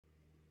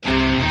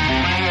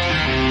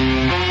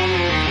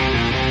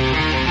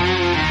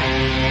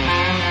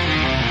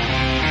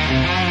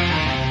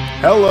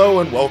Hello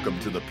and welcome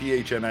to the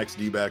PHNX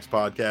D-backs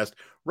podcast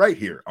right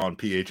here on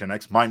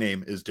PHNX. My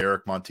name is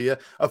Derek Montilla,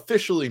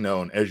 officially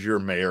known as your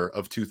mayor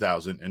of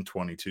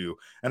 2022.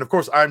 And of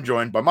course, I'm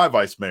joined by my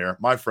vice mayor,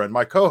 my friend,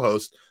 my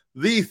co-host,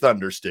 the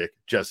Thunderstick,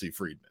 Jesse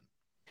Friedman.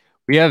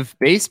 We have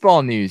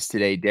baseball news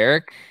today,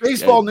 Derek.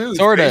 Baseball news,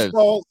 sort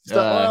baseball of,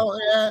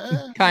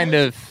 stuff. kind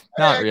of,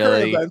 not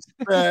really.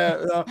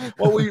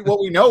 What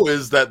we know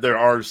is that there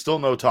are still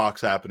no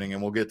talks happening,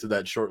 and we'll get to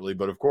that shortly.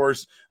 But of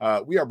course,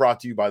 we are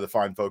brought to you by the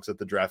fine folks at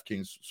the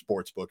DraftKings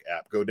Sportsbook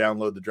app. Go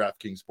download the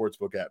DraftKings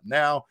Sportsbook app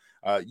now.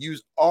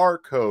 Use our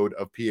code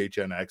of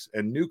PHNX,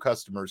 and new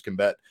customers can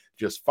bet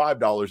just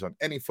 $5 on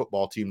any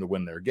football team to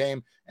win their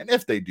game. And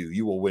if they do,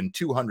 you will win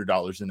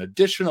 $200 in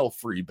additional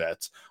free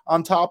bets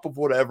on top of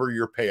whatever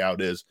your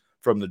payout is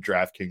from the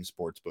DraftKings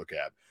Sportsbook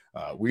app.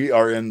 We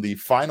are in the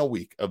final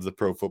week of the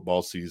pro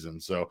football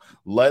season, so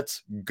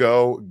let's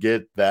go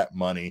get that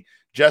money.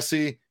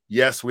 Jesse,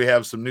 yes, we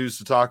have some news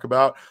to talk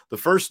about. The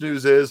first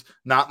news is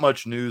not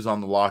much news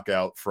on the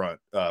lockout front.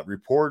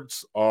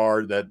 Reports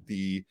are that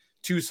the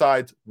two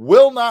sides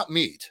will not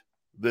meet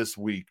this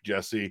week,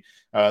 Jesse.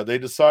 They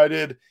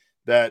decided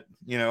that,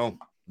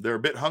 they're a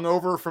bit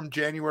hungover from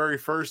January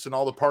 1st and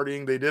all the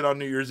partying they did on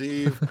New Year's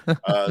Eve.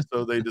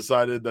 So they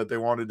decided that they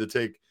wanted to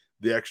take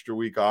the extra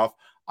week off.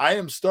 I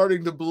am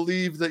starting to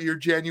believe that your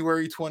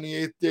January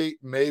 28th date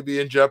may be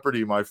in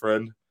jeopardy, my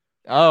friend.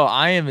 Oh,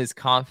 I am as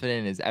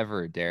confident as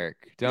ever, Derek.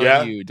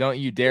 Don't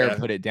you dare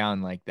put it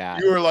down like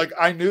that. You were like,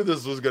 I knew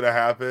this was going to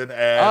happen,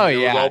 and it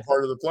was all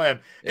part of the plan.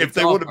 If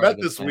they would have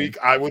met this week,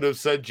 I would have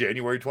said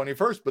January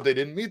 21st, but they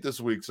didn't meet this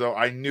week, so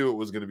I knew it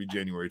was going to be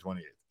January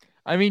 28th.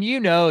 I mean, you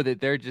know that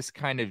they're just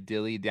kind of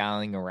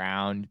dilly-dallying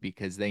around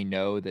because they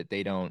know that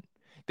they don't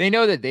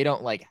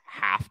like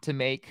have to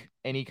make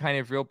any kind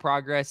of real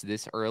progress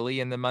this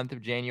early in the month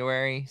of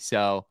January.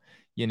 So,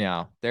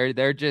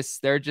 they're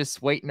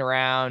just waiting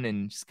around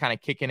and just kind of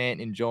kicking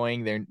it,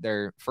 enjoying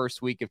their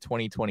first week of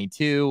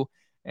 2022.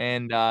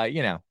 And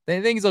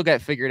things will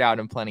get figured out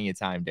in plenty of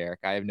time, Derek.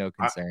 I have no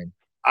concern.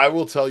 I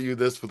will tell you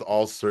this with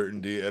all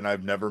certainty, and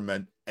I've never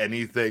meant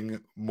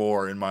anything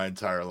more in my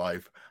entire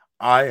life.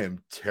 I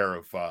am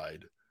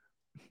terrified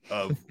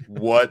of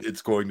what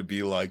it's going to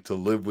be like to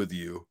live with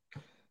you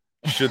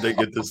should they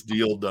get this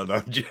deal done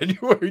on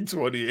January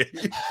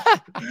 28th.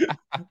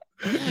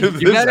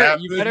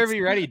 You better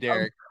be ready,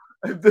 Derek.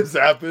 If this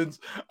happens,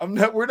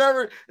 we're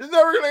never going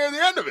to hear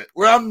the end of it.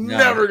 I'm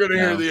never going to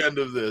hear the end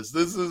of this.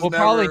 We'll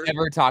probably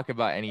never talk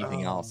about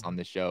anything else on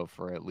the show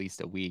for at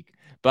least a week.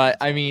 But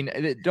I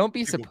mean, don't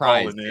be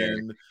surprised.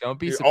 Don't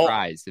be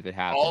surprised if it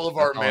happens. All of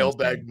our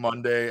Mailbag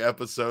Monday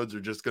episodes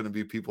are just going to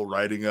be people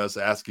writing us,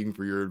 asking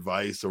for your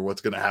advice or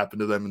what's going to happen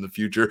to them in the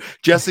future.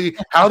 Jesse,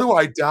 how do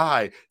I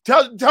die?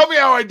 Tell me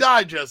how I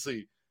die,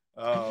 Jesse.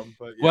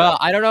 Well,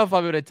 I don't know if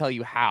I'll be able to tell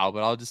you how,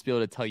 but I'll just be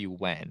able to tell you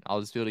when. I'll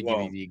just be able to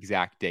give you the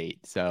exact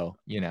date. So,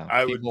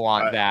 people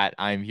want that.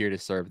 I'm here to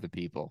serve the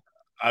people.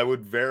 I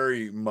would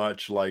very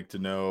much like to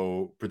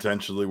know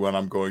potentially when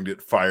I'm going to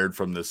get fired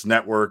from this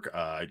network.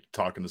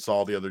 Talking to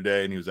Saul the other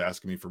day, and he was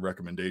asking me for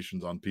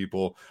recommendations on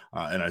people.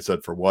 And I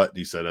said, for what? And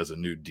he said, as a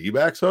new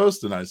D-backs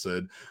host. And I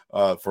said,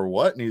 for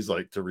what? And he's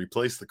like, to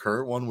replace the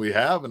current one we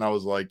have. And I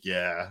was like,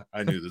 yeah,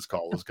 I knew this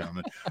call was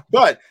coming.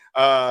 But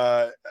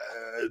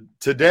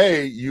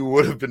today you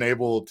would have been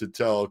able to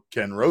tell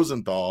Ken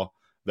Rosenthal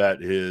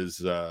that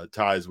his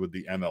ties with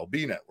the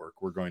MLB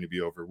network were going to be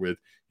over with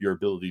your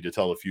ability to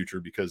tell the future,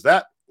 because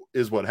that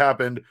is what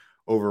happened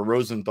over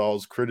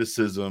Rosenthal's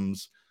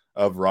criticisms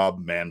of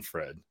Rob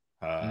Manfred.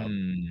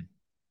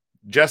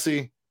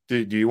 Jesse,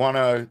 do you want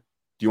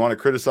to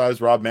criticize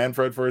Rob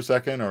Manfred for a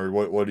second, or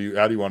how do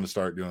you want to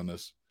start doing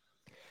this?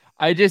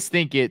 I just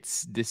think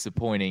it's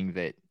disappointing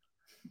that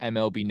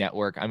MLB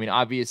Network, I mean,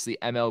 obviously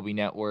MLB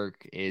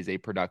Network is a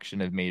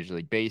production of Major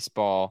League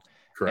Baseball.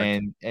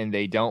 Correct. And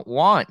they don't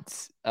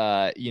want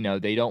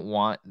they don't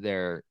want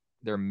their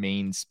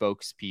main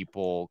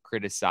spokespeople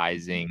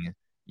criticizing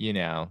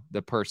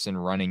the person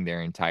running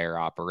their entire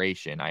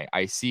operation.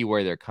 I see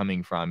where they're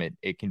coming from.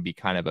 It can be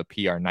kind of a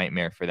PR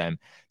nightmare for them.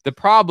 The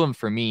problem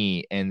for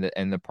me, and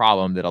the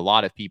problem that a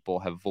lot of people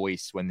have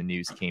voiced when the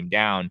news came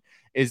down,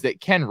 is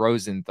that Ken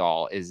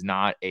Rosenthal is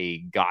not a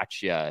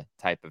gotcha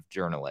type of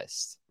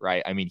journalist,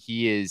 right? I mean,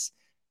 he is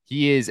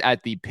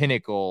at the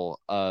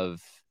pinnacle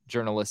of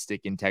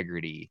journalistic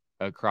integrity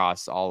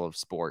across all of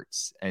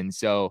sports. And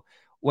so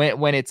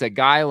when it's a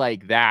guy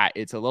like that,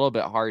 it's a little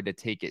bit hard to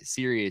take it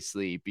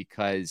seriously,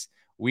 because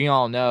we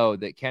all know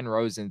that Ken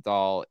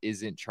Rosenthal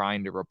isn't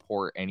trying to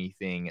report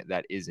anything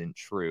that isn't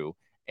true.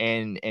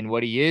 And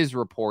what he is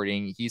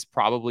reporting, he's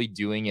probably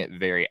doing it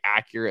very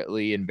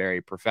accurately and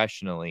very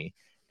professionally.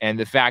 And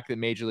the fact that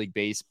Major League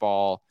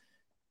Baseball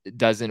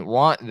doesn't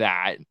want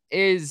that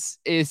is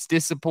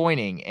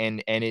disappointing.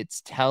 And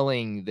it's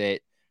telling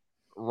that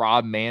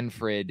Rob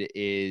Manfred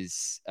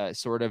is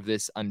sort of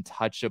this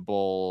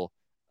untouchable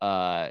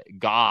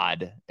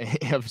god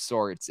of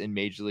sorts in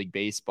Major League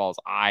Baseball's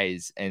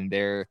eyes, and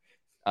they're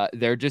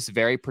just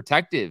very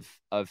protective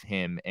of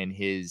him and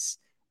his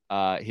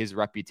his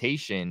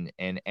reputation,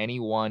 and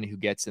anyone who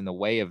gets in the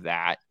way of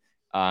that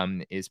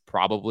is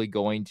probably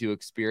going to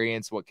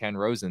experience what Ken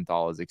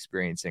Rosenthal is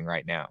experiencing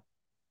right now.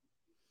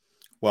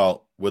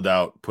 Well,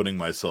 without putting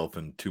myself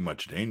in too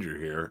much danger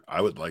here, I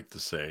would like to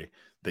say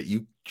that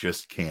you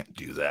just can't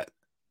do that.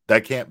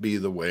 That can't be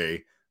the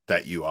way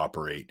that you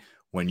operate.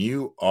 When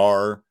you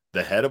are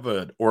the head of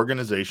an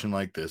organization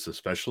like this,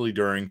 especially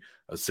during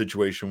a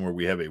situation where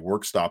we have a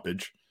work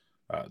stoppage,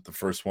 the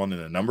first one in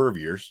a number of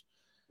years,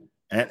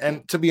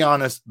 and to be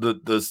honest,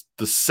 the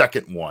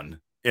second one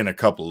in a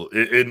couple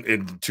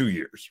in 2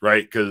 years,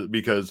 right?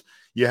 Because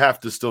you have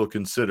to still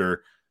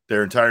consider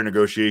their entire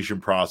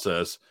negotiation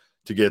process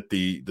to get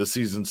the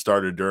season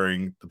started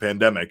during the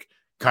pandemic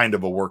kind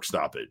of a work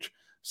stoppage.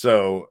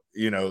 So,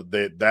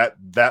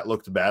 that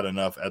looked bad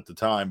enough at the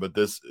time, but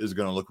this is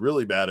going to look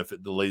really bad if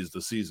it delays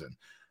the season.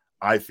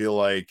 I feel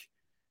like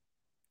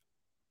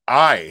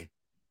I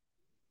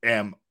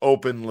am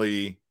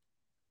openly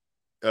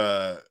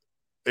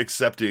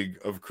accepting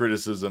of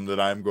criticism that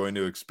I'm going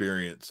to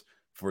experience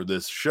for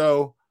this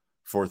show,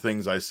 for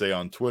things I say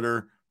on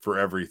Twitter, for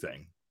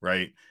everything,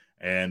 right?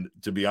 And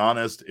to be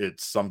honest,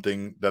 it's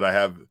something that I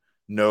have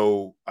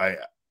I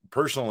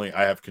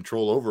have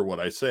control over what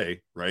I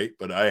say, right?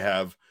 But I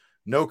have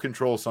no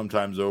control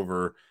sometimes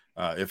over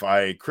if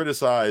I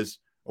criticize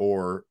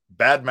or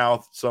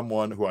badmouth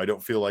someone who I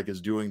don't feel like is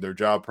doing their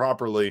job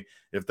properly,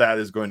 if that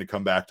is going to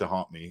come back to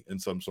haunt me in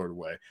some sort of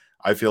way.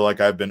 I feel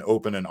like I've been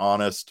open and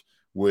honest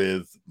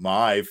with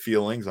my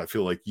feelings. I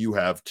feel like you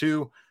have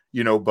too,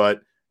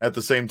 but at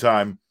the same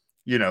time,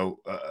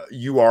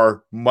 you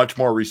are much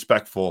more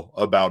respectful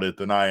about it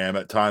than I am.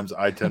 At times,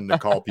 I tend to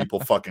call people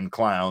fucking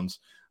clowns,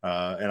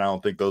 and I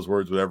don't think those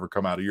words would ever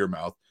come out of your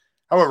mouth.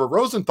 However,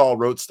 Rosenthal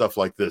wrote stuff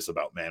like this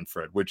about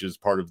Manfred, which is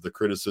part of the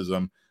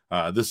criticism.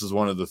 This is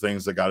one of the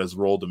things that got his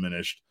role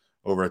diminished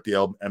over at the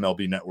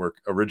MLB Network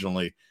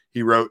originally.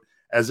 He wrote,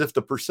 as if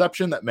the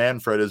perception that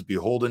Manfred is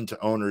beholden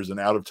to owners and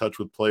out of touch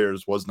with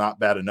players was not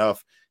bad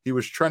enough, he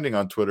was trending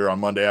on Twitter on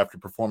Monday after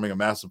performing a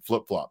massive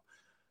flip-flop.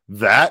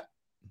 That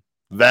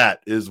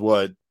is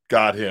what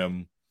got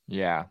him,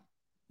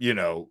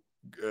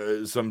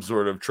 some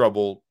sort of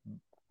trouble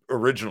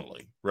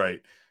originally,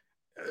 right?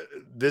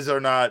 These are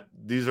not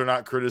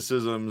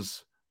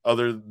criticisms.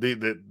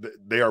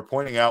 They are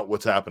pointing out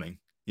what's happening,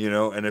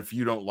 and if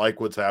you don't like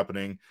what's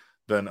happening,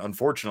 then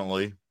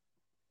unfortunately,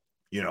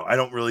 I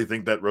don't really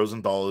think that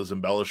Rosenthal is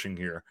embellishing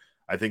here.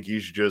 I think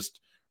he's just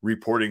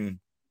reporting,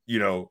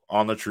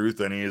 on the truth,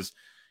 and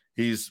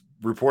he's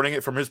reporting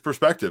it from his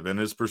perspective, and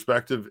his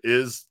perspective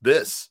is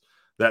this: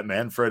 that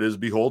Manfred is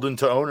beholden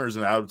to owners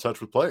and out of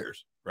touch with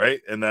players, right?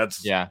 And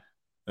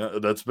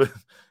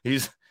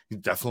he's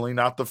definitely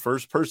not the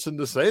first person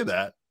to say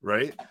that,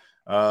 right?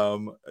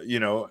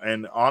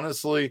 And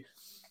honestly,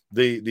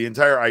 the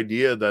entire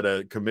idea that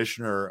a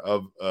commissioner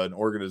of an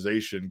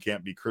organization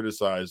can't be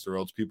criticized or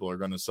else people are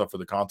going to suffer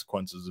the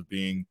consequences of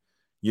being,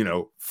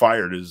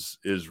 fired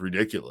is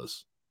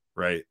ridiculous,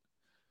 right?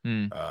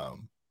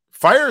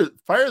 Fire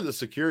the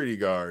security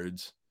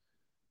guards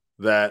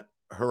that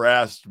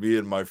harassed me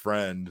and my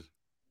friend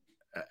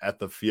at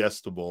the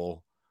Fiesta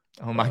Bowl.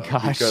 Oh my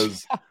gosh.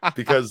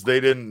 because they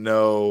didn't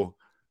know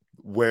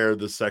where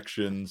the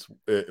sections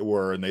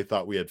were, and they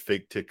thought we had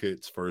fake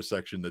tickets for a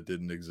section that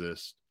didn't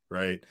exist,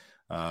 right?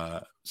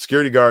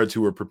 Security guards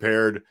who were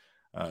prepared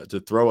to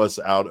throw us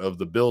out of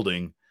the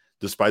building,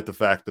 despite the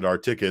fact that our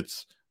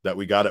tickets that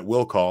we got at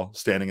will call,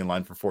 standing in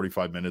line for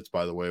 45 minutes,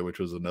 by the way, which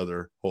was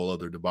another whole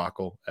other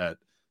debacle at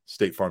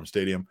State Farm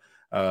Stadium.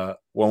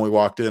 When we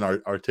walked in,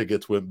 our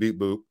tickets went beep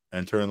boop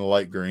and turned the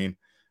light green,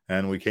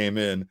 and we came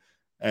in,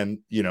 and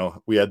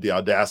we had the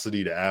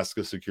audacity to ask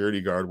a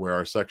security guard where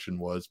our section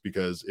was,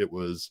 because it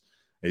was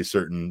a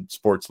certain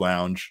sports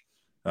lounge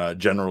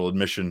general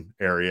admission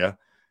area,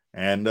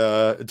 and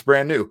it's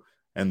brand new,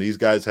 and these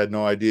guys had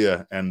no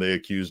idea, and they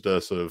accused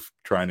us of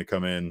trying to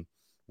come in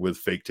with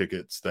fake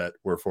tickets that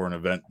were for an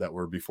event that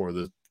were before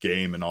the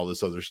game and all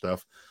this other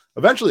stuff.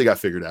 Eventually got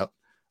figured out,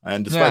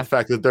 and despite the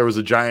fact that there was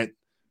a giant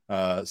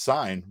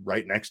sign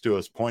right next to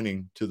us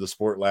pointing to the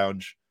sport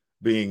lounge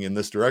being in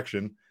this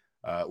direction,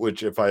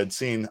 which if I had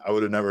seen, I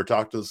would have never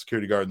talked to the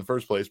security guard in the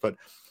first place. But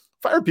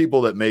fire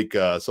people that make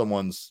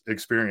someone's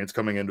experience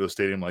coming into a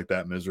stadium like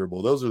that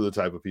miserable. Those are the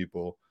type of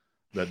people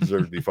that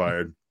deserve to be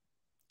fired.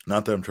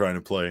 Not that I'm trying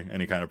to play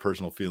any kind of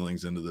personal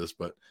feelings into this,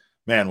 but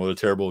man, what a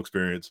terrible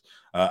experience.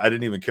 I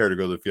didn't even care to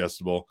go to the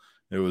Fiesta Bowl.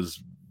 It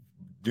was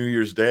New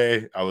Year's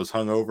Day. I was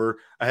hungover.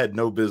 I had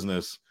no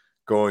business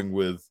going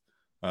with,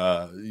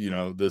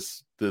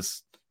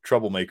 this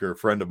troublemaker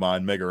friend of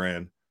mine,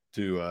 Megaran,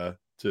 to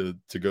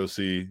go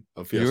see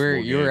a Fiesta Bowl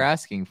game. You were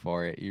asking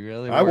for it. You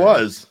really were. I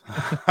was.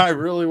 I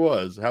really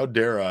was. How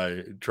dare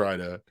I try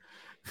to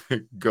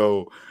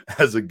go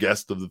as a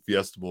guest of the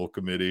Fiesta Bowl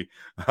committee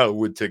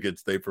with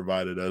tickets they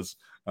provided us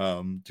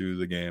to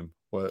the game.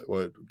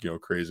 What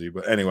crazy.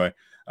 But anyway,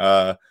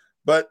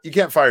 but you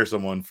can't fire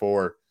someone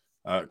for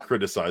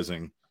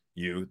criticizing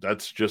you.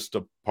 That's just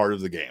a part of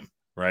the game,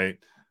 right?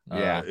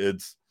 Yeah.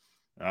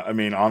 I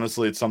mean,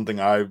 honestly, it's something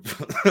I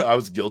I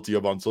was guilty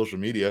of on social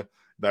media.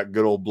 That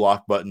good old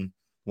block button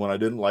when I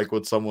didn't like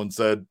what someone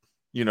said,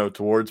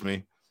 towards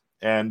me.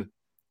 And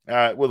with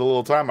a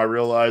little time, I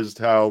realized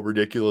how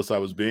ridiculous I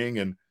was being,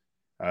 and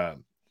uh,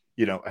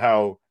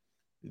 how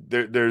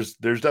there's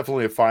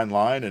definitely a fine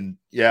line. And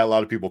yeah, a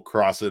lot of people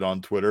cross it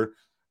on Twitter,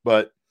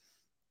 but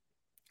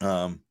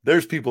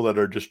there's people that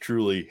are just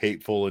truly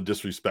hateful and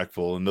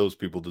disrespectful, and those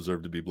people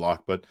deserve to be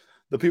blocked. But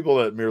the people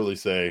that merely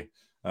say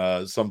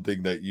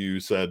something that you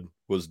said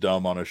was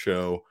dumb on a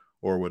show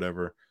or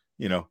whatever,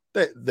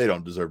 they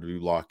don't deserve to be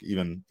blocked,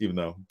 even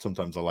though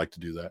sometimes I like to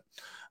do that.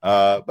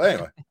 But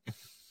anyway,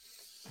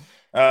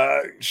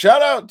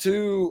 shout out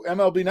to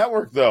MLB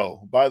Network,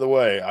 though. By the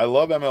way, I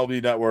love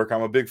MLB Network.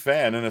 I'm a big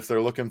fan, and if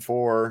they're looking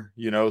for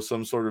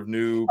some sort of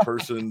new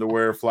person to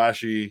wear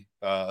flashy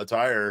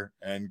attire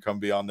and come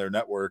be on their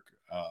network,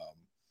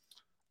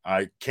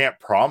 I can't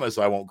promise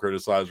I won't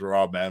criticize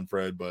Rob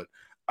Manfred, but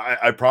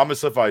I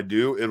promise if I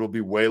do, it'll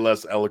be way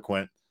less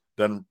eloquent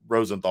than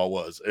Rosenthal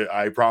was.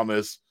 I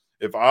promise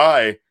if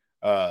I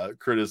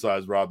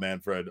criticize Rob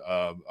Manfred,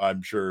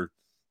 I'm sure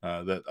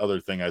that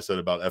other thing I said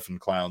about effing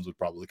clowns would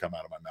probably come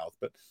out of my mouth.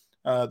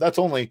 But that's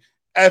only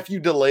if you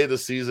delay the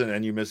season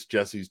and you miss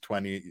Jesse's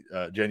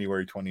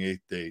January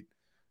 28th date.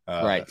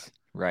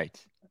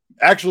 Right.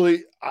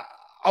 Actually,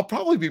 I'll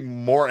probably be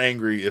more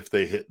angry if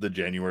they hit the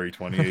January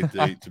 28th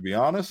date, to be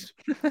honest.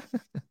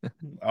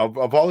 I'll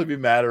probably be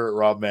madder at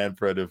Rob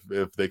Manfred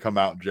if they come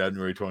out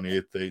January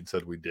 28th date and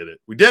said, we did it.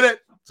 We did it.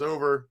 It's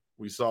over.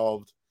 We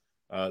solved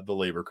the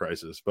labor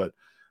crisis. But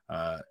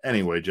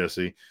anyway,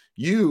 Jesse,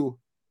 you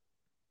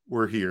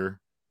were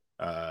here.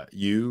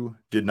 You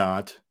did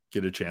not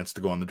get a chance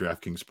to go on the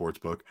DraftKings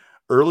Sportsbook.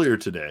 Earlier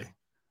today,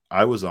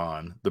 I was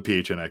on the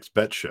PHNX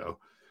Bet Show,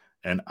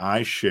 and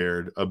I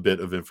shared a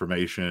bit of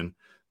information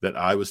that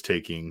I was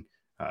taking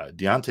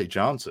Deontay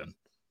Johnson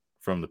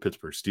from the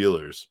Pittsburgh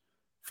Steelers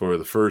for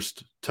the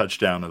first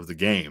touchdown of the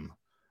game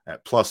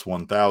at plus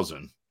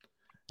 1,000.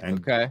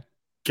 And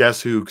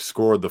guess who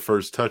scored the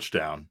first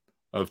touchdown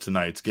of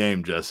tonight's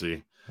game,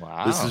 Jesse?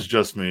 Wow. This is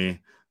just me.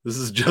 This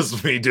is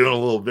just me doing a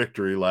little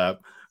victory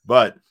lap.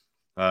 But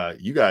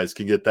you guys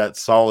can get that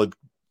solid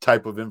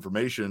type of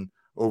information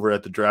over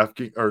at the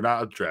DraftKings, or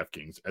not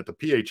DraftKings, at the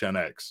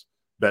PHNX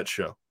Bet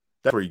Show.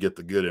 That's where you get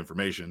the good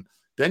information.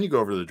 Then you go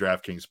over to the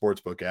DraftKings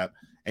Sportsbook app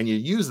and you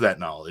use that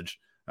knowledge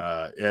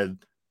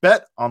and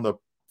bet on the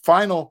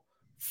final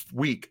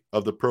week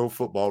of the pro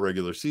football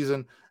regular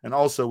season. And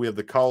also we have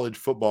the college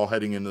football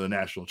heading into the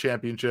national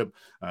championship.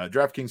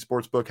 DraftKings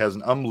Sportsbook has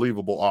an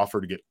unbelievable offer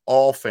to get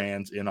all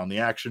fans in on the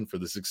action for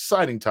this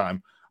exciting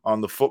time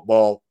on the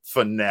football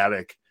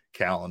fanatic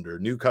calendar.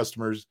 New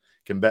customers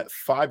can bet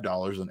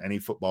 $5 on any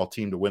football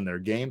team to win their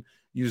game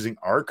using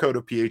our code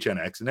of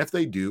PHNX. And if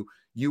they do,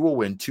 you will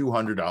win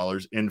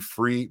 $200 in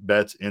free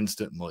bets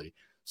instantly.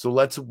 So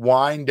let's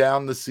wind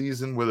down the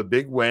season with a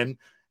big win.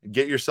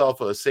 Get yourself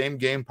a same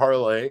game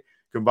parlay,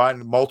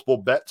 combine multiple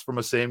bets from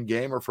a same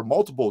game or for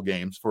multiple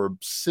games for a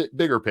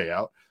bigger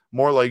payout.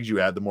 More legs you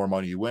add, the more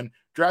money you win.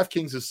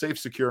 DraftKings is safe,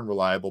 secure, and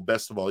reliable.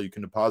 Best of all, you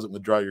can deposit and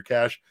withdraw your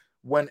cash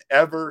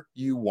whenever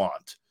you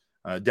want.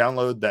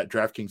 Download that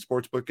DraftKings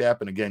Sportsbook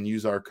app, and again,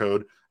 use our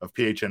code of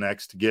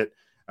PHNX to get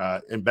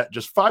and bet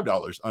just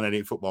 $5 on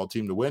any football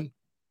team to win.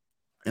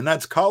 And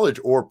that's college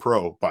or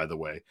pro, by the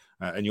way.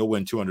 And you'll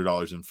win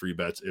 $200 in free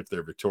bets if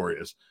they're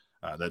victorious.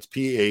 That's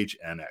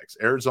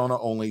PHNX. Arizona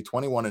only,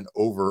 21 and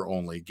over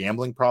only.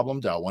 Gambling problem?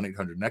 Dial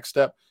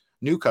 1-800-NEXT-STEP.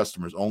 New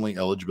customers only.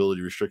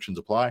 Eligibility restrictions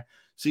apply.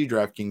 See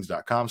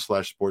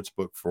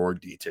DraftKings.com/sportsbook for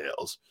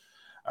details.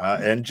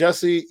 And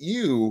Jesse,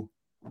 you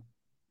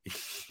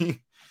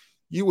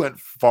went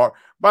far.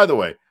 By the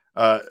way,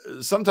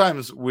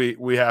 sometimes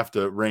we have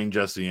to rein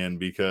Jesse in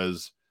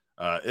because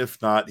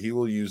if not, he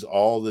will use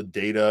all the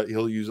data.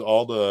 He'll use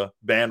all the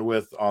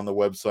bandwidth on the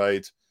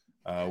website,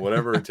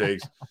 whatever it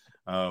takes,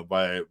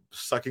 by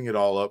sucking it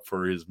all up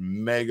for his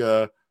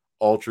mega,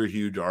 ultra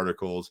huge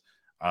articles.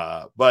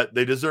 But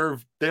they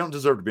don't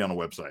deserve to be on a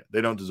website.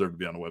 They don't deserve to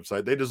be on a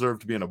website. They deserve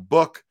to be in a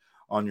book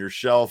on your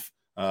shelf.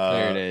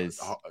 There it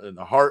is.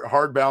 A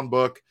hardbound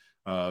book,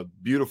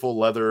 beautiful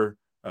leather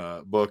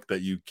book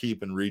that you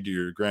keep and read to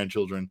your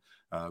grandchildren,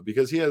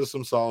 because he has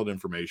some solid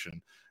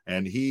information.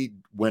 And he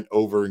went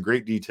over in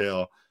great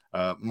detail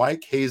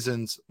Mike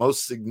Hazen's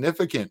most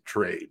significant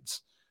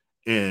trades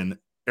in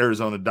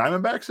Arizona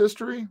Diamondbacks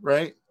history,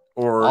 right?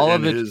 Or all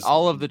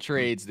of the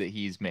trades that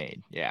he's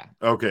made. Yeah.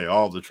 Okay,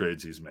 all of the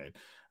trades he's made.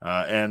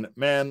 And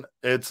man,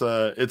 it's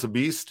a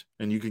beast,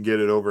 and you can get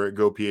it over at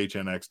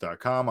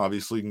gophnx.com.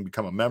 Obviously, you can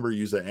become a member,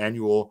 get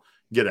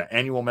an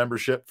annual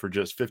membership for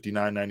just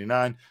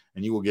 $59.99,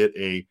 and you will get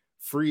a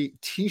free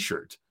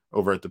t-shirt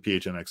over at the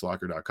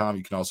phnxlocker.com.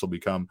 You can also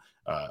become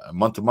a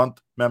month-to-month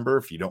member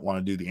if you don't want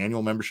to do the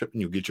annual membership,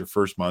 and you'll get your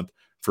first month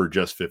for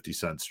just 50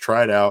 cents.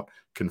 Try it out,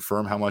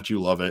 confirm how much you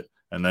love it,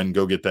 and then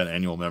go get that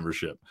annual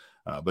membership.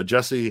 But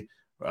Jesse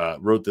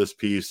wrote this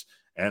piece,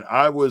 and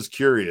I was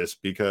curious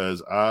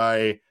because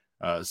I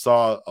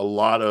saw a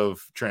lot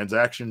of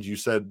transactions. You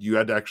said you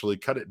had to actually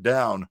cut it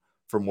down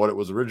from what it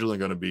was originally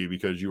going to be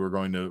because you were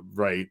going to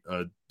write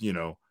a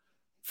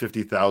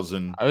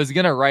 50,000 I was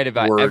gonna write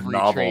about word every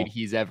novel. trade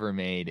he's ever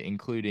made,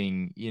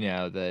 including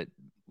the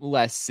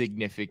less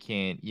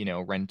significant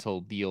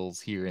rental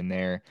deals here and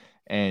there.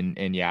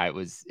 And yeah, it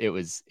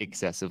was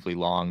excessively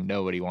long.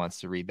 Nobody wants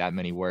to read that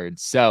many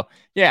words. So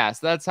yeah,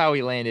 so that's how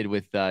we landed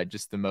with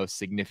just the most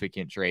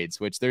significant trades,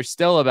 which there's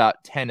still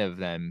about 10 of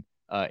them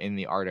in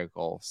the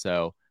article.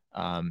 So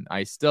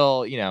I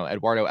still,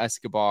 Eduardo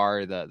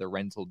Escobar, the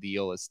rental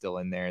deal is still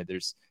in there.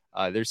 There's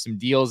some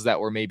deals that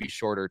were maybe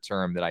shorter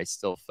term that I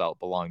still felt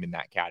belonged in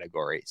that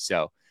category.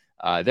 So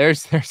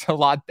there's a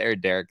lot there,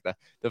 Derek.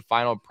 The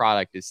final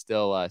product is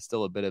still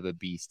a bit of a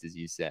beast, as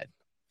you said.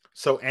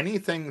 So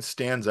anything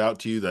stands out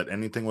to you that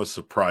anything was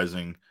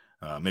surprising,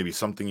 maybe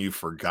something you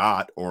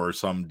forgot or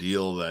some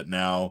deal that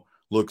now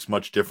looks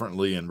much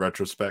differently in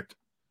retrospect?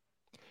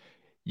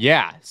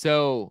 Yeah.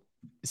 So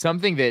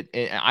something that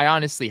I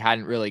honestly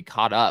hadn't really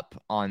caught up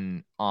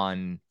on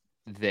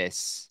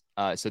this.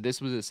 So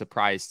this was a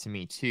surprise to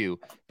me too.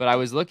 But I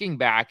was looking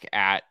back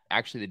at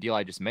actually the deal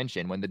I just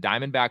mentioned when the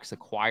Diamondbacks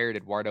acquired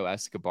Eduardo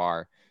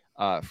Escobar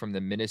from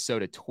the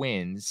Minnesota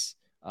Twins.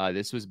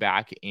 This was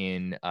back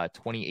in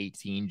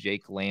 2018.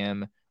 Jake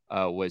Lamb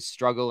was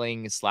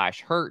struggling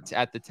 / hurt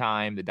at the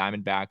time. The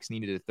Diamondbacks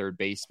needed a third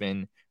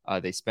baseman.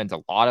 They spent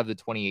a lot of the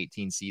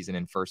 2018 season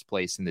in first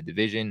place in the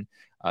division.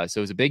 So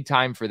it was a big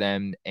time for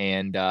them.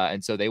 And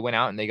so they went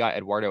out and they got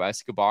Eduardo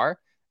Escobar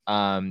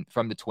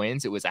from the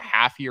Twins. It was a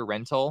half-year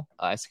rental.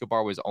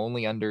 Escobar was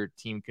only under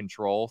team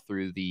control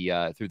through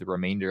the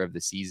remainder of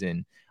the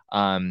season.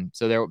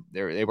 So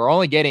they were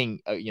only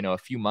getting a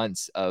few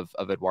months of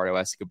Eduardo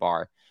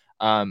Escobar.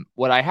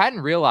 What I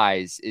hadn't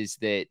realized is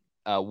that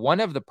one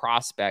of the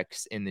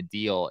prospects in the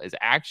deal is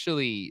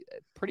actually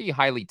pretty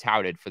highly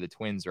touted for the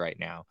Twins right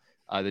now.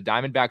 The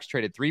Diamondbacks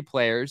traded 3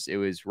 players. It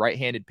was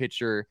right-handed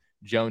pitcher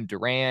Joan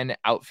Duran,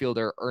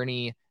 outfielder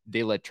Ernie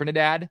De La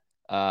Trinidad,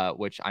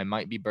 which I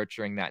might be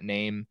butchering that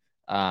name,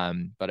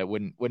 but it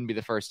wouldn't be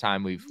the first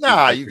time we've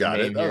butchered You got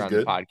a name it. That here was on the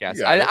good.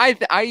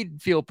 podcast. I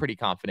feel pretty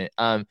confident.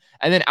 And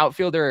then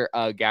outfielder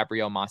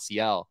Gabriel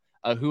Maciel,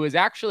 who was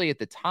actually at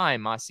the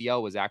time,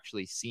 Maciel was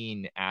actually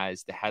seen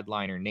as the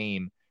headliner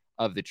name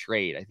of the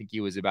trade. I think he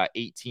was about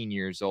 18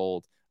 years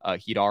old.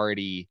 He'd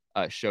already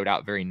showed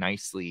out very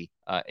nicely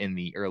in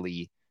the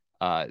early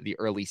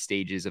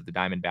stages of the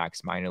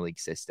Diamondbacks minor league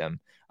system.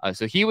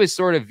 So he was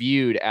sort of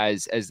viewed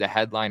as the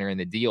headliner in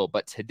the deal.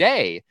 But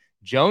today,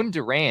 Joan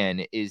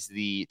Duran is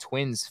the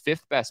Twins'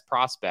 5th best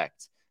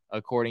prospect,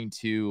 according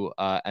to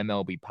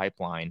MLB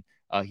Pipeline.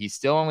 He's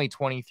still only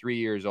 23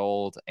 years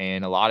old,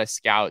 and a lot of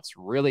scouts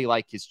really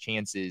like his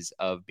chances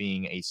of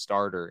being a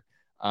starter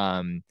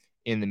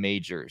in the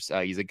majors.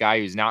 He's a guy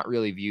who's not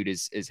really viewed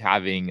as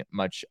having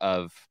much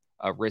of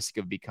a risk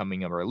of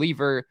becoming a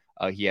reliever.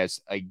 He has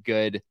a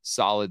good,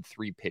 solid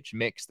 3-pitch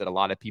mix that a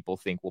lot of people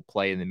think will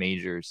play in the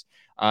majors.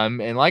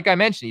 And like I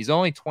mentioned, he's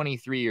only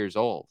 23 years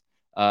old.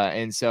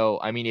 And so,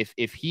 I mean,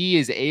 if he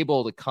is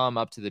able to come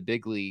up to the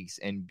big leagues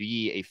and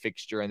be a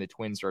fixture in the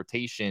Twins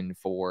rotation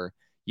for,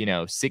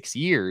 6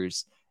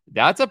 years,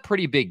 that's a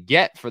pretty big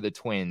get for the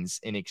Twins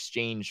in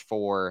exchange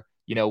for,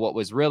 what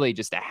was really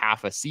just a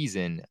half a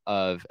season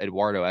of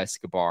Eduardo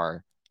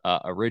Escobar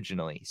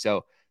originally.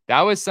 So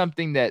that was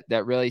something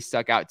that really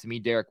stuck out to me,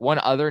 Derek. One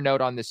other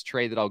note on this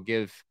trade that I'll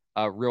give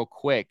real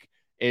quick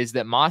is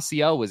that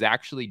Maciel was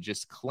actually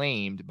just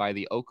claimed by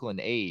the Oakland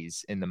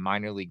A's in the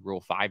minor league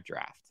Rule 5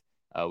 draft.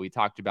 We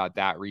talked about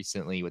that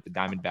recently with the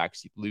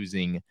Diamondbacks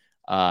losing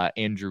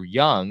Andrew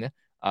Young,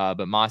 but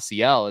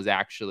Maciel is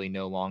actually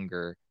no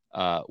longer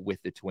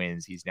with the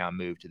Twins. He's now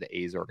moved to the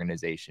A's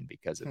organization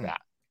because of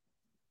that.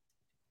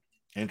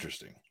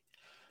 Interesting.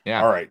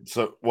 Yeah. All right.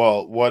 So,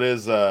 well,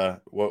 what's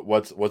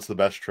the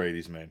best trade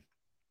he's made?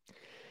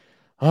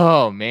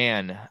 Oh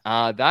man,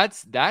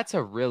 that's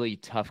a really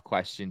tough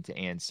question to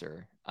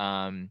answer.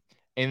 In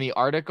the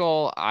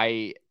article,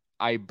 I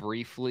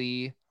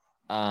briefly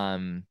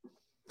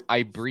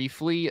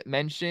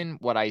mention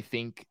what I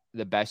think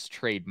the best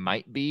trade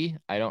might be.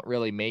 I don't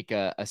really make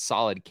a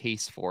solid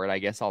case for it. I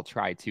guess I'll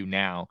try to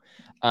now.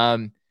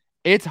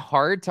 It's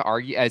hard to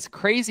argue. As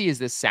crazy as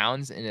this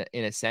sounds in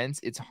a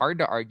sense, it's hard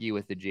to argue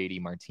with the JD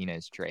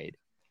Martinez trade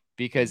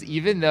because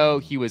even though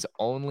he was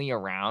only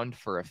around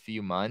for a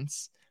few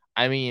months,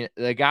 I mean,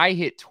 the guy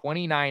hit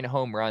 29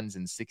 home runs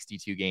in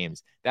 62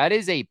 games. That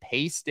is a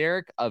pace,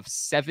 Derek, of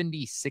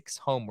 76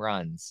 home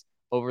runs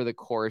over the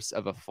course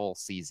of a full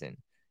season.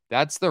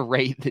 That's the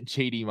rate that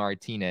JD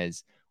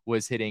Martinez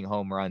was hitting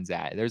home runs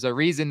at. There's a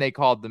reason they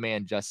called the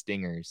man Just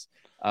Dingers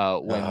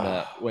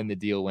when the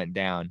deal went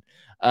down.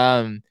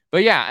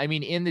 But yeah, I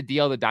mean, in the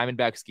deal, the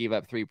Diamondbacks gave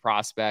up 3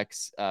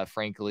 prospects.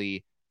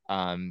 Frankly,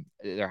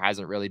 there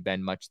hasn't really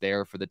been much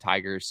there for the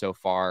Tigers so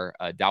far.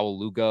 Dawel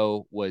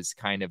Lugo was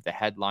kind of the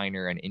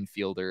headliner and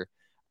infielder.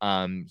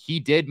 He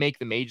did make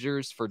the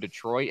majors for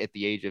Detroit at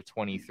the age of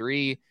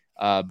 23,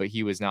 but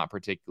he was not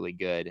particularly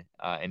good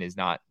and has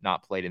not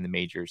played in the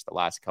majors the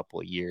last couple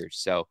of years.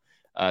 So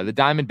the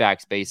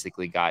Diamondbacks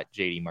basically got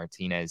JD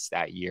Martinez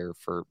that year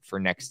for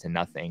next to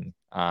nothing.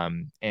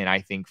 And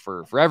I think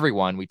for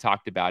everyone, we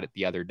talked about it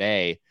the other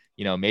day,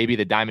 maybe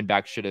the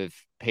Diamondbacks should have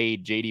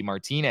paid JD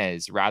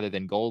Martinez rather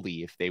than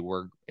Goldie if they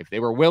were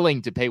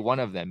willing to pay one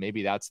of them.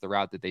 Maybe that's the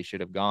route that they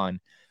should have gone.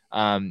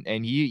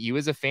 And he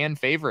was a fan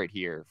favorite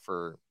here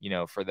for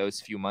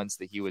those few months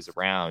that he was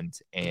around.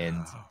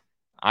 And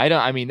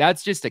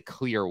that's just a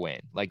clear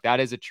win. Like, that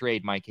is a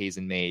trade Mike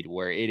Hazen made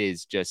where it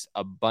is just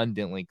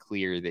abundantly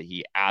clear that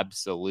he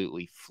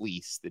absolutely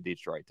fleeced the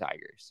Detroit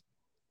Tigers.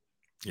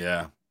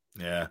 Yeah.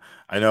 Yeah.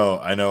 I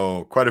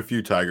know quite a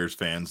few Tigers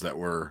fans that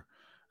were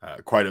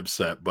quite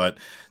upset, but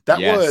that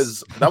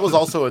was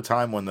also a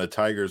time when the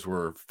Tigers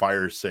were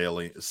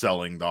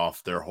selling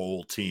off their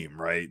whole team,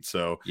 right?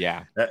 So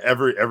yeah,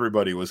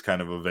 everybody was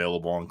kind of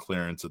available on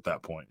clearance at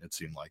that point, it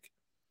seemed like.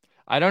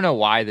 I don't know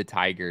why the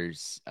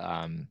Tigers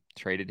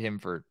traded him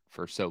for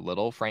so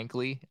little,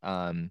 frankly.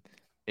 The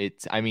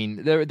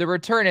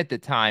return at the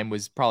time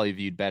was probably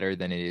viewed better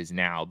than it is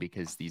now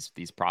because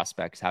these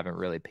prospects haven't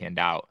really panned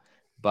out.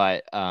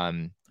 But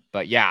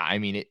yeah,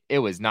 it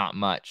was not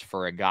much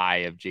for a guy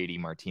of JD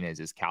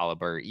Martinez's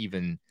caliber,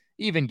 even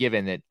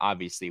given that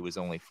obviously it was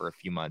only for a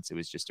few months. It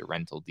was just a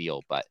rental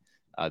deal, but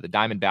the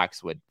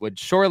Diamondbacks would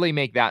surely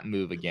make that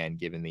move again,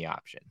 given the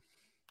option.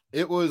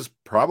 It was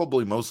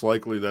probably most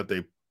likely that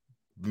they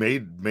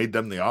made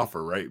them the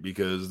offer, right?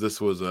 Because this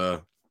was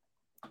a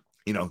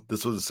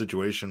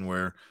situation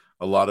where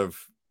a lot of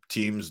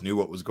teams knew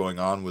what was going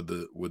on with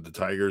the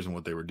Tigers and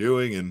what they were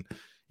doing. And,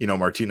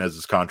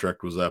 Martinez's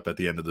contract was up at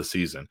the end of the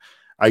season.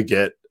 I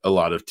get a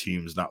lot of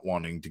teams not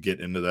wanting to get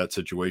into that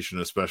situation,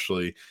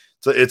 especially.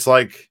 So it's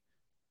like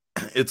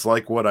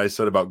what I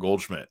said about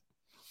Goldschmidt.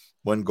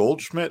 When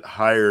Goldschmidt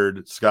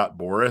hired Scott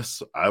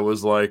Boras, I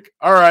was like,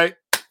 all right,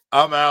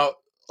 I'm out.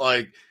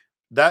 Like,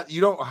 that, you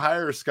don't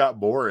hire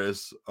Scott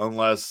Boras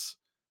unless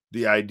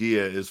the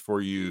idea is for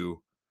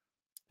you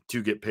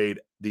to get paid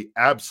the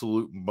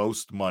absolute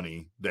most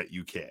money that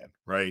you can,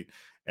 right?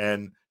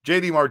 And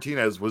JD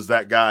Martinez was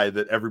that guy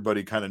that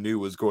everybody kind of knew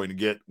was going to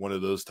get one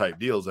of those type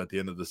deals at the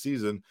end of the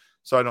season.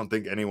 So I don't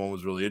think anyone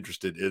was really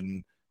interested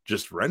in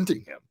just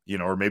renting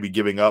him, or maybe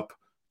giving up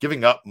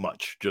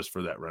much just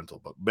for that rental.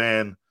 But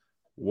man,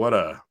 what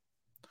a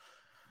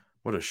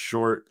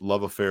short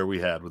love affair we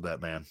had with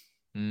that man.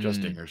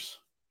 Just dingers.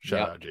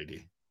 Shout out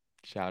JD.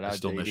 Shout out, I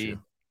still JD. miss you.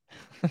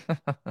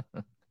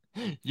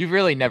 You've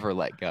really never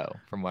let go,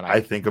 from what I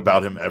think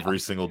about him every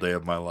single day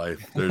of my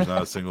life. There's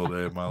not a single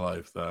day of my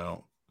life that I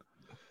don't.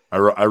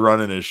 I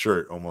run in his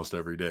shirt almost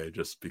every day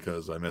just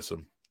because I miss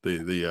him.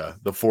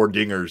 The Four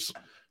Dingers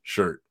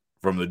shirt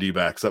from the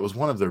D-backs. That was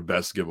one of their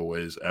best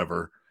giveaways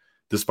ever,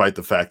 despite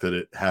the fact that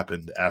it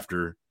happened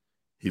after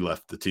he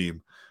left the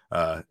team.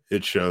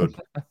 It showed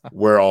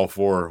where all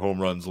 4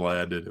 home runs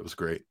landed. It was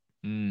great.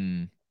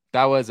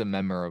 That was a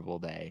memorable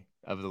day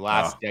of the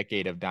last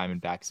decade of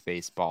Diamondbacks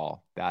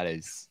baseball. That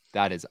is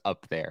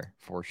up there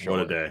for sure.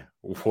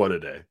 What a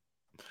day.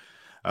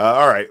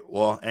 All right.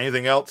 Well,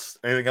 anything else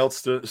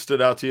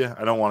stood out to you?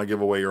 I don't want to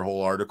give away your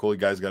whole article. You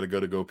guys got to go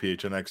to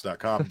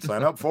gophnx.com and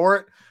sign up for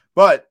it.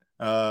 But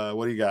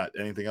what do you got?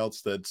 Anything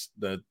else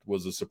that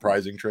was a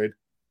surprising trade?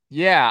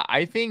 Yeah,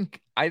 I think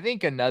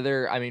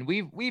another.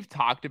 We've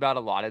talked about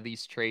a lot of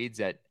these trades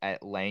at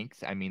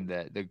length.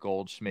 The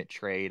Goldschmidt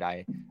trade.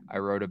 I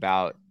wrote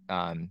about.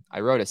 I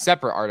wrote a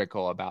separate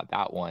article about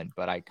that one,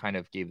 but I kind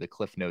of gave the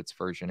Cliff Notes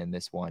version in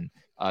this one.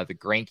 The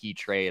Greinke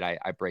trade,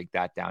 I break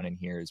that down in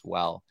here as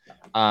well.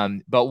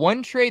 But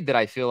one trade that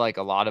I feel like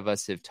a lot of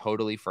us have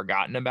totally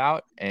forgotten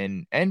about,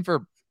 and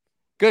for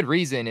good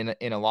reason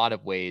in a lot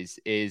of ways,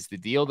 is the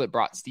deal that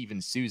brought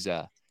Steven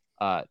Souza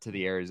to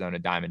the Arizona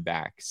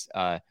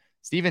Diamondbacks.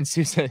 Steven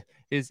Souza,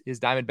 his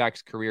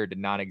Diamondbacks career did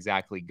not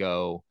exactly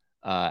go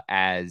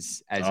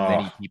as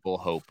many people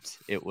hoped.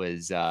 It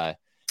was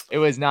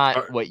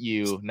not what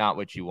you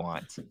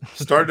want.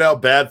 Started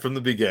out bad from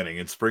the beginning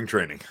in spring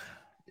training.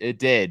 It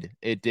did.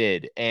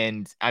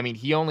 And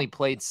he only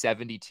played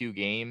 72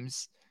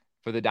 games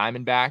for the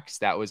Diamondbacks.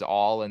 That was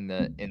all in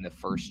the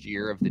first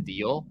year of the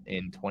deal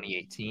in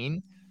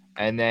 2018.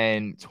 And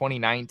then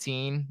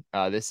 2019,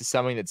 this is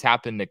something that's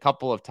happened a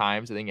couple of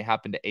times. I think it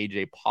happened to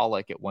AJ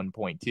Pollock at one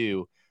point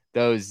too.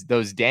 Those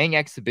dang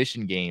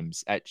exhibition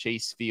games at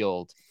Chase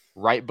Field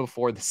right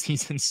before the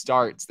season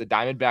starts. The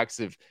Diamondbacks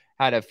have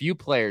had a few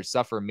players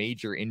suffer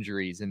major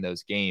injuries in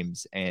those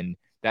games, and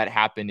that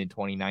happened in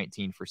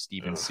 2019 for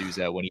Steven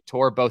Souza when he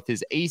tore both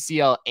his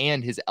ACL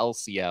and his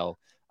LCL.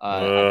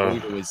 I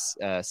believe it was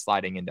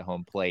sliding into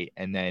home plate.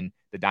 And then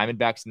the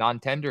Diamondbacks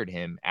non-tendered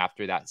him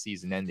after that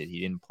season ended.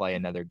 He didn't play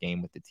another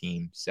game with the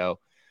team. So,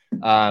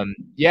 and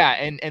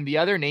the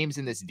other names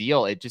in this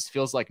deal, it just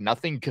feels like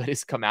nothing good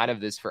has come out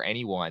of this for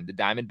anyone. The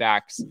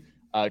Diamondbacks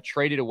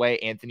traded away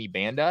Anthony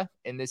Banda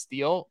in this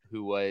deal,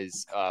 who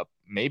was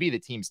maybe the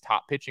team's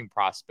top pitching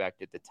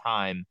prospect at the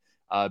time.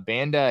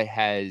 Banda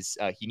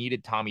he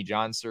needed Tommy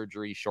John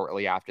surgery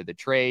shortly after the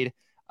trade.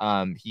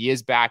 He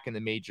is back in the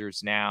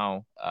majors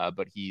now,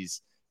 but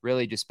he's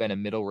really just been a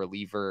middle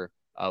reliever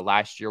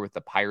last year with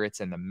the Pirates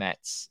and the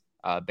Mets.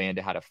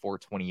 Banda had a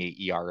 4.28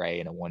 ERA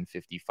and a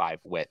 1.55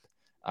 WHIP.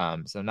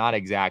 So not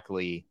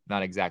exactly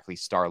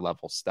star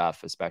level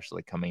stuff,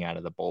 especially coming out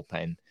of the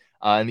bullpen.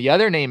 And the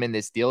other name in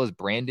this deal is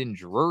Brandon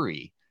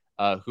Drury,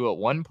 who at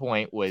one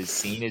point was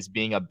seen as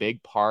being a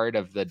big part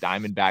of the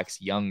Diamondbacks'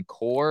 young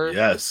core.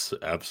 Yes,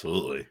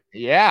 absolutely.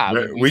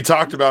 Yeah, We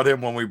talked about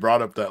him when we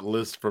brought up that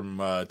list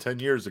from 10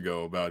 years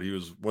ago about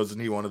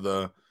wasn't he one of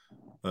the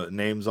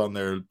names on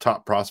their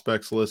top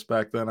prospects list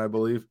back then, I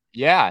believe.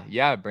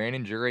 Yeah.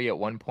 Brandon Drury at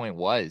one point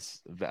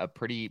was a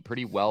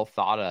pretty well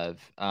thought of.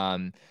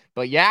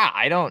 But yeah,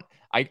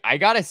 I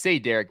gotta say,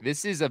 Derek,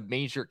 this is a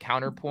major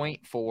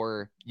counterpoint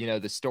for, the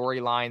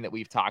storyline that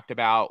we've talked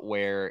about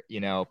where,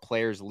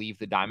 players leave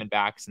the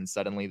Diamondbacks and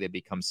suddenly they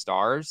become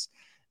stars.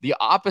 The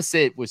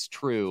opposite was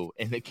true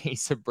in the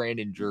case of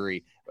Brandon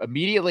Drury.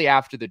 Immediately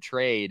after the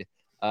trade,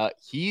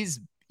 he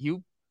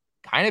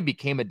kind of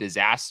became a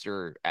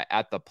disaster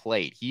at the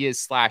plate. He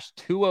is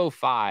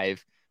 /205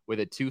 with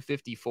a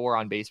 254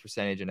 on base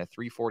percentage and a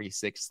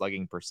 346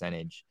 slugging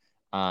percentage.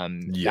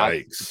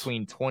 That's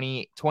between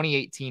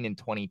 2018 and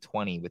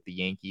 2020 with the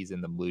Yankees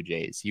and the Blue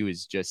Jays. He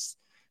was just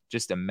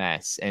a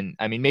mess. And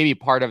I mean, maybe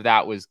part of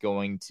that was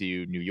going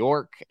to New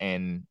York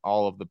and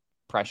all of the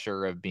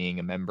pressure of being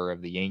a member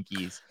of the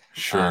Yankees.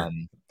 Sure.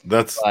 I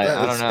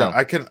don't know.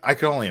 I can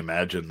only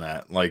imagine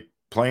that, like,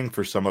 playing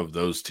for some of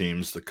those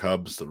teams, the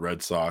Cubs, the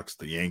Red Sox,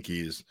 the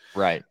Yankees.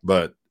 Right.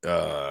 But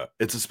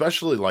it's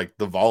especially like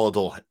the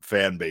volatile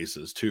fan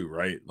bases too,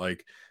 right?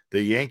 Like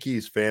the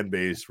Yankees fan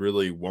base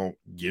really won't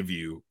give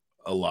you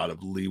a lot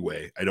of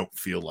leeway. I don't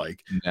feel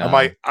like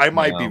I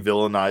might be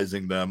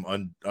villainizing them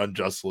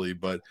unjustly,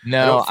 but I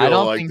don't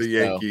feel like the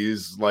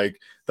Yankees, like,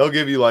 they'll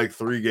give you like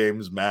 3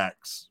 games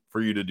max for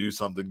you to do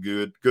something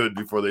good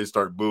before they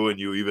start booing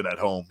you, even at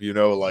home,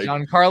 like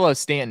Giancarlo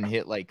Stanton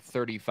hit like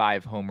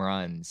 35 home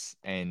runs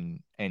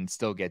and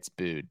still gets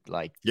booed.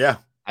 Like, yeah,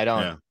 I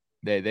don't, yeah.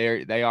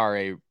 They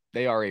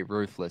are a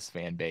ruthless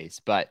fan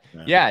base, but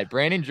yeah,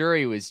 Brandon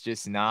Drury was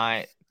just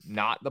not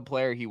the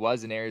player he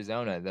was in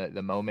Arizona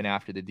the moment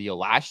after the deal.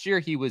 Last year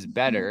he was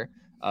better.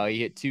 He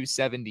hit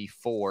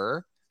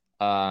 274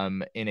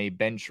 in a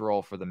bench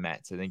role for the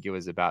Mets. I think it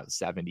was about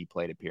 70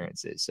 plate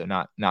appearances, so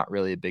not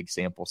really a big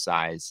sample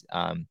size.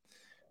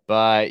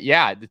 But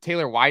yeah, the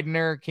Taylor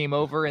Widener came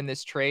over in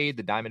this trade.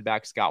 The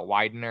Diamondbacks got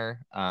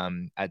Widener.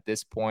 At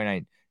this point,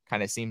 I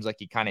kind of seems like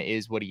he kind of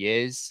is what he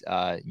is.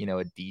 A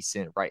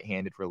decent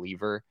right-handed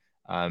reliever.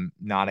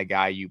 Not a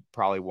guy you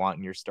probably want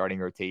in your starting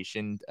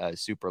rotation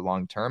super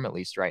long term, at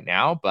least right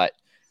now. But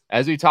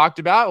as we talked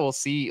about, we'll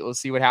see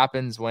what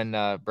happens when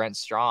Brent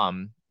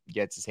Strom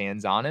gets his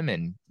hands on him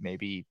and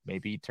maybe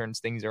he turns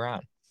things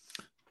around.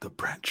 The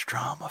Brent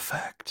Strom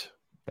effect.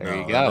 There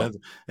you go.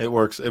 It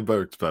works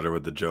better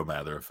with the Joe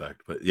Mather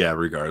effect. But yeah,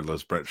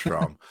 regardless, Brent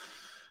Strom,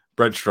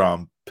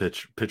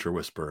 pitcher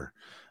whisperer.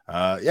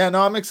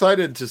 I'm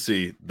excited to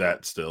see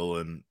that still.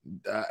 And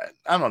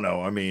I don't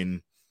know. I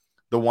mean,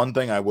 the one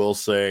thing I will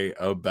say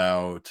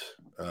about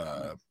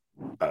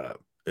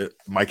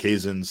Mike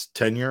Hazen's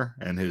tenure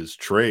and his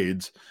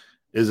trades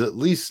is at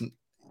least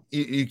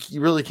you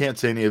really can't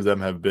say any of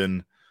them have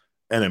been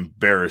an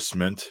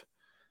embarrassment.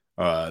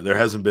 There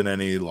hasn't been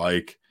any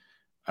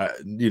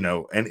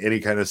any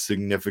kind of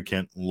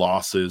significant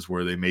losses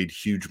where they made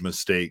huge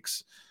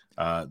mistakes.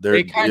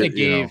 They kind of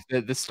gave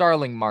the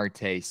Starling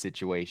Marte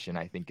situation,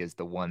 I think, is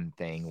the one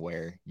thing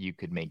where you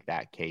could make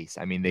that case.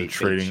 I mean, they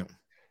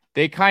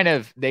kind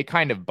of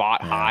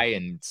bought high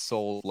and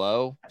sold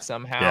low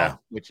somehow,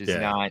 which is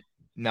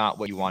not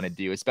what you want to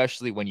do,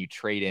 especially when you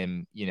trade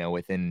him,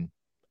 within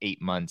 8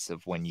 months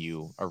of when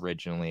you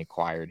originally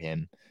acquired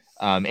him.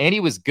 And he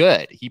was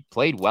good. He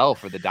played well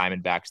for the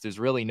Diamondbacks. There's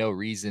really no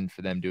reason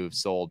for them to have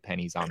sold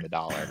pennies on the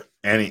dollar.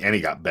 And he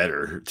got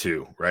better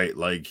too, right?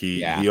 Like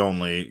he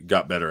only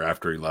got better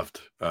after he left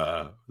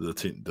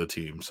the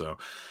team. So,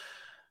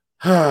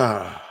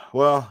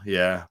 well,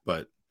 yeah,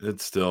 but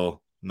it's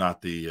still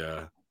not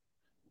the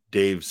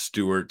Dave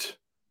Stewart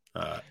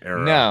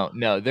era.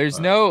 No, there's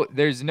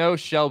no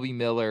Shelby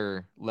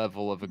Miller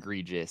level of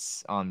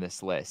egregious on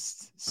this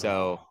list.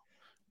 So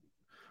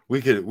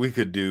we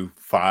could do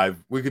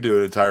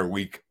an entire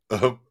week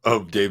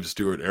of Dave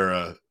Stewart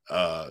era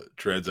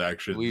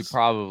transactions. We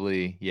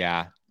probably,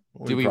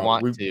 do we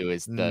want to?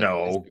 Is the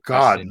no, the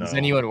God, question. no. Does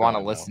anyone want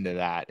to listen to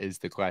that? Is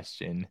the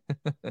question.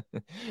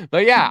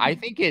 But yeah, I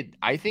think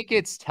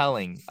it's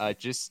telling.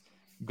 Just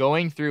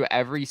going through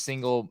every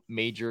single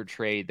major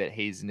trade that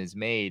Hazen has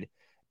made,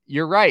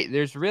 you're right.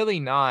 It's really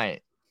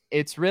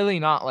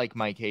not like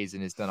Mike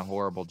Hazen has done a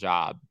horrible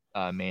job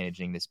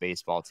managing this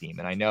baseball team.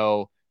 And I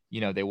know,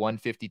 they won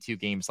 52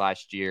 games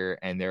last year,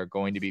 and there are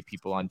going to be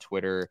people on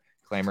Twitter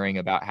clamoring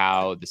about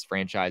how this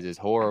franchise is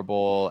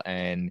horrible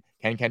and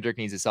Ken Kendrick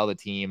needs to sell the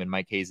team and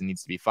Mike Hazen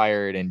needs to be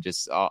fired and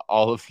just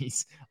all of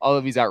these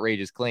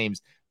outrageous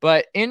claims.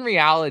 But in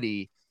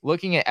reality,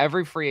 looking at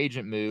every free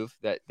agent move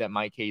that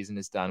Mike Hazen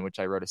has done, which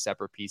I wrote a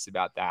separate piece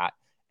about that,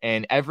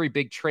 and every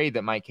big trade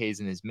that Mike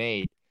Hazen has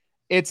made,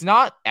 it's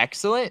not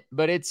excellent,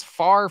 but it's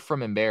far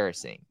from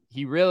embarrassing.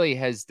 he really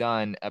has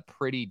done a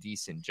pretty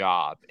decent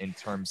job in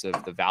terms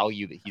of the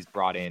value that he's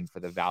brought in for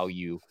the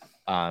value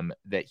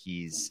that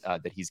he's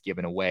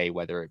given away,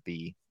 whether it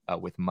be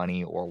with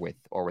money or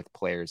with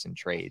players and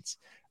trades.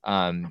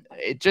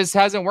 It just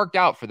hasn't worked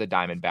out for the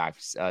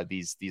Diamondbacks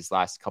these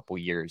last couple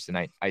years, and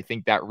I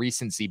think that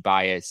recency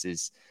bias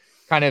is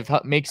kind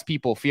of makes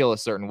people feel a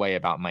certain way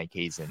about Mike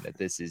Hazen, that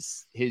this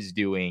is his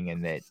doing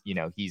and that,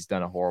 he's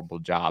done a horrible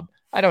job.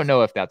 I don't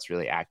know if that's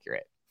really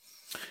accurate.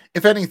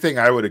 If anything,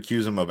 I would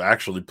accuse him of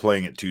actually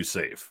playing it too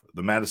safe.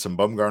 The Madison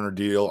Bumgarner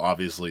deal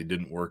obviously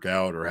didn't work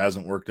out or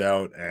hasn't worked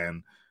out,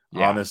 and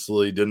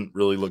honestly didn't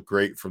really look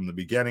great from the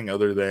beginning,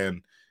 other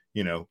than,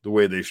 the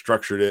way they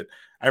structured it.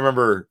 I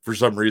remember for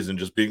some reason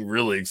just being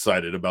really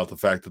excited about the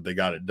fact that they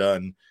got it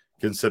done,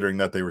 considering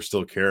that they were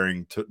still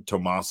carrying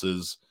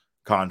Tomas's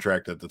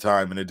contract at the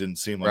time, and it didn't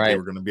seem like they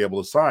were going to be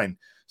able to sign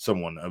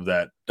someone of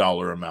that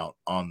dollar amount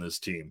on this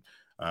team.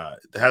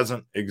 It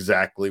hasn't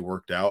exactly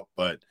worked out,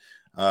 but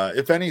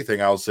if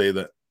anything, I'll say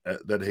that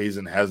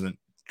Hazen hasn't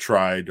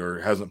tried or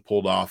hasn't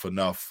pulled off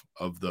enough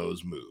of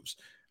those moves.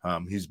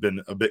 He's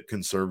been a bit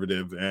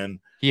conservative, and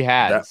he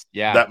has.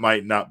 That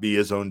might not be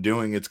his own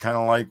doing. It's kind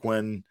of like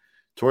when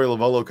Torey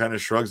Lovullo kind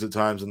of shrugs at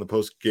times in the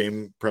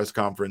post-game press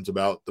conference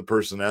about the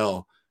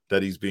personnel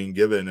that he's being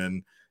given,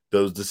 and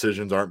those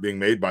decisions aren't being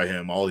made by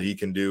him. All he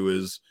can do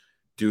is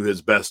do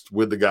his best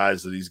with the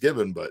guys that he's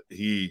given, but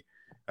he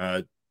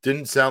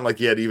didn't sound like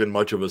he had even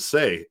much of a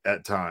say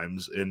at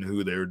times in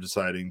who they were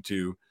deciding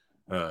to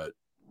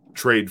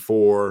trade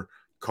for,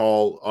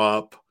 call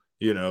up,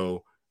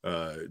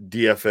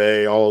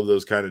 DFA, all of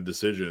those kind of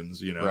decisions,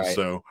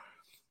 So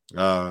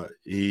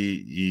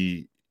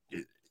he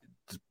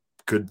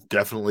could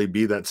definitely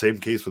be that same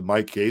case with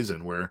Mike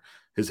Hazen, where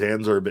his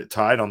hands are a bit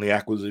tied on the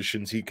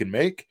acquisitions he can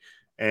make,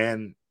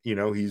 and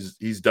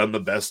he's done the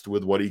best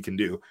with what he can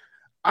do.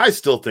 I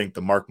still think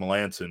the Mark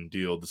Melancon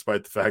deal,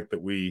 despite the fact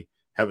that we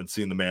haven't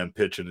seen the man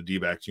pitch in a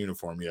D-backs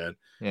uniform yet,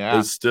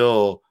 is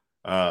still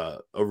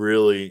a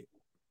really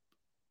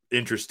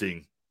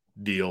interesting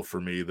deal for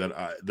me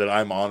that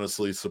I'm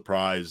honestly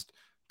surprised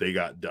they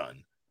got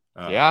done.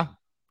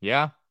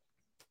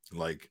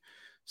 Like,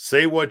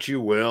 say what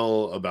you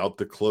will about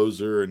the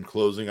closer and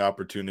closing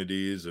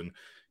opportunities, and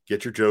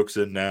get your jokes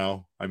in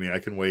now. I mean, I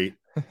can wait.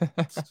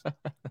 I'll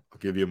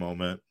give you a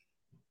moment.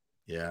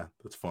 Yeah,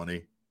 that's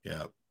funny.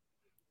 Yeah.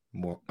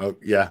 More. Oh,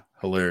 yeah,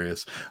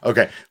 hilarious.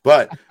 Okay,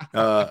 but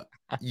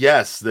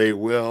yes, they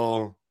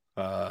will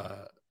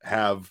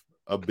have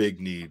a big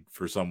need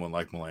for someone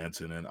like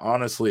Melancon. And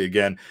honestly,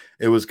 again,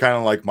 it was kind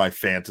of like my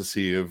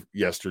fantasy of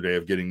yesterday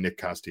of getting Nick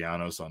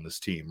Castellanos on this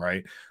team,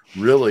 right?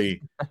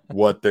 Really,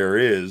 what there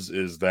is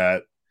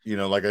that,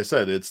 like I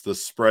said, it's the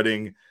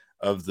spreading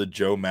of the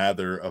Joe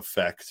Mather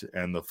effect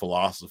and the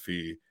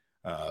philosophy,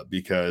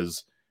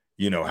 because,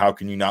 how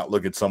can you not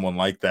look at someone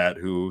like that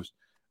who's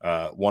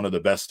one of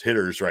the best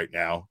hitters right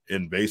now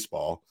in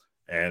baseball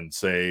and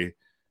say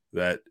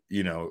that,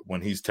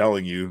 when he's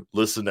telling you,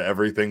 listen to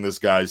everything this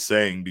guy's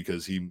saying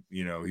because he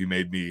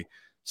made me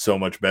so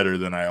much better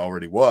than I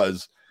already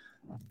was,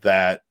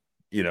 that,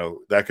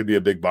 that could be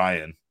a big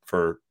buy-in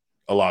for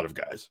a lot of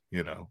guys,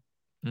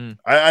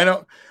 I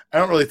don't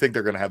really think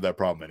they're going to have that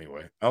problem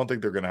anyway. I don't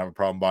think they're going to have a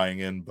problem buying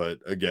in, but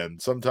again,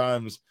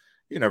 sometimes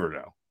you never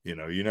know,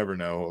 you never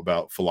know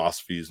about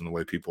philosophies and the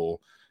way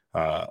people,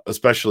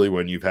 especially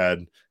when you've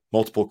had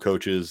multiple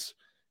coaches,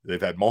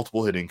 they've had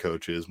multiple hitting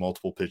coaches,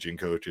 multiple pitching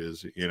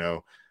coaches,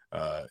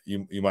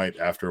 you might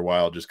after a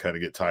while just kind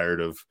of get tired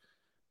of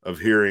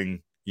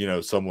hearing,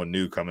 someone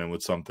new come in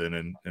with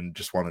something and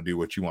just want to do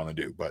what you want to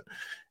do. But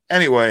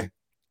anyway,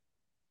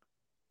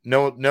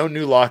 no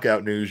new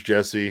lockout news,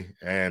 Jesse.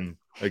 And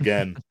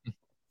again,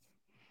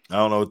 I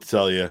don't know what to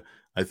tell you.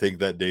 I think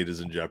that date is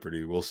in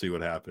jeopardy. We'll see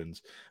what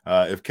happens.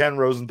 If Ken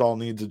Rosenthal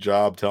needs a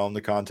job, tell him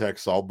to contact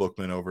Saul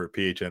Bookman over at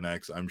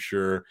PHNX. I'm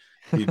sure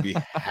he'd be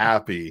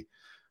happy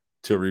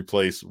to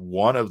replace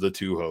one of the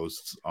two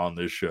hosts on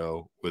this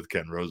show with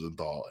Ken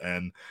Rosenthal.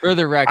 And for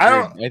the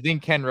record, I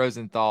think Ken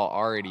Rosenthal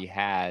already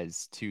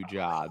has two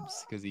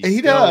jobs because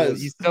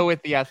he's still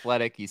with The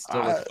Athletic. He's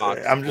still with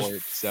Fox I'm Sports,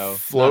 just so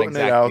floating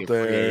it out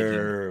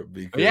there.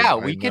 Yeah,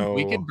 we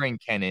could bring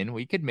Ken in.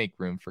 We could make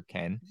room for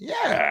Ken.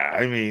 Yeah,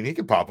 I mean, he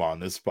could pop on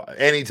this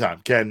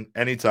anytime. Ken,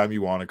 anytime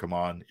you want to come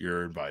on,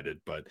 you're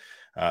invited. But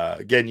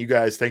again, you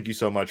guys, thank you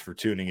so much for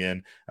tuning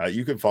in.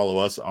 You can follow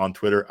us on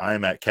Twitter.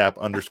 I'm at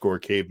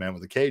cap_caveman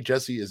with a K.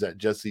 Jesse is at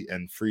Jesse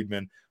and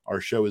Friedman. Our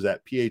show is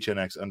at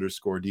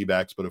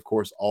PHNX_DBacks. But of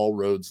course, all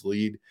roads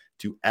lead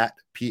to at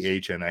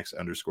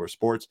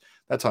PHNX_sports.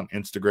 That's on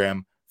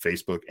Instagram,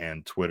 Facebook,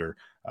 and Twitter.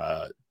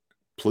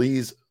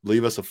 Please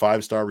leave us a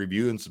 5-star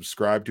review and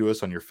subscribe to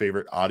us on your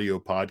favorite audio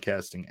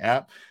podcasting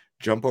app.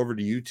 Jump over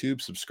to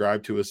YouTube,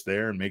 subscribe to us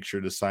there, and make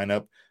sure to sign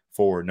up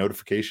for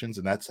notifications.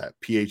 And that's at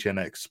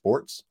PHNX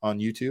Sports on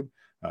YouTube.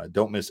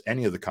 Don't miss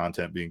any of the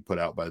content being put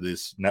out by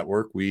this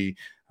network.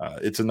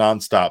 It's a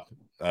nonstop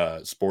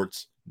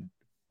sports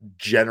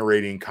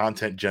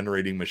content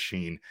generating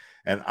machine.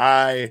 And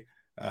I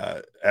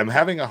I'm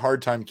having a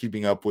hard time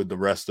keeping up with the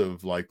rest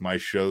of like my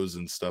shows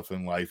and stuff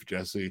in life,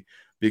 Jesse,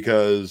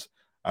 because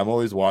I'm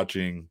always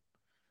watching.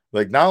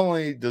 Like, not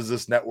only does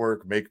this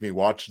network make me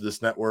watch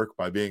this network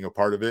by being a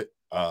part of it,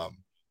 but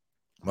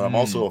I'm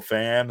also a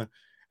fan.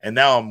 And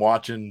now I'm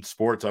watching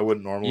sports I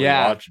wouldn't normally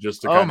watch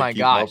just to Oh kind of my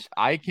keep up gosh.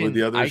 I with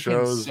the can other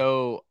shows.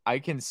 I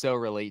can so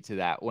relate to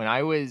that. When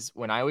I was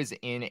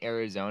in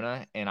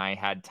Arizona and I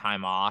had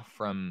time off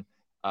from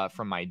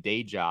my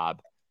day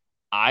job,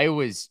 I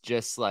was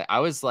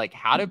like,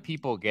 how do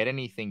people get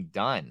anything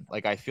done?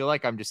 Like, I feel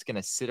like I'm just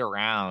gonna sit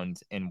around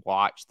and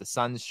watch the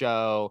Suns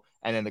show,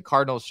 and then the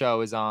Cardinals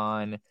show is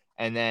on,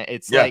 and then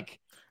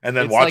And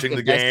then it's like watching the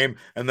the best. game,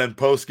 and then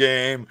post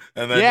game,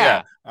 and then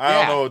Yeah, I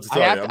don't yeah. know what to tell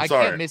you. I'm I can't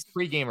sorry. miss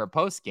pregame or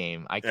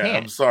postgame. I Yeah, I'm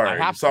can't. I sorry.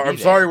 have to be I'm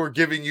sorry there. we're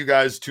giving you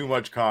guys too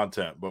much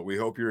content, but we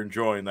hope you're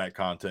enjoying that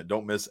content.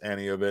 Don't miss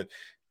any of it.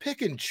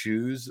 Pick and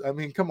choose. I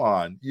mean, come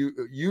on. You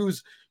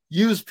use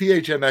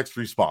PHNX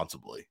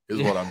responsibly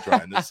is what I'm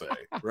trying to say,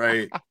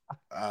 right?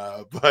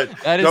 But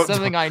That is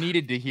something I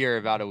needed to hear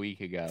about a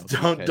week ago.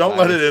 Don't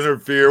let it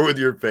interfere with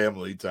your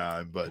family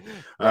time. But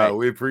right.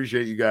 we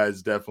appreciate you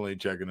guys definitely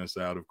checking us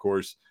out. Of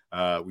course,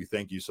 we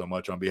thank you so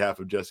much on behalf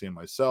of Jesse and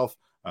myself.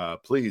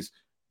 Please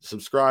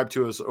subscribe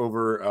to us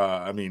over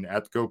at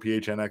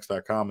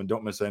gophnx.com, and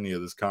don't miss any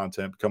of this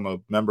content. Become a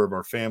member of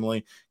our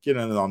family. Get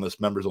in on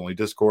this members only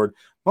Discord.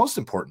 Most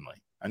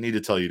importantly, I need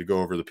to tell you to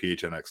go over to the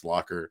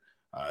phnxlocker.com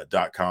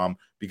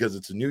because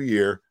it's a new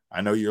year.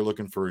 I know you're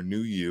looking for a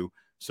new you.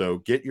 So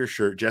get your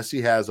shirt.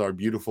 Jesse has our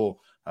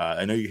beautiful,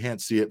 I know you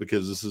can't see it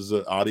because this is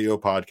an audio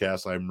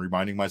podcast. I'm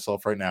reminding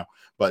myself right now,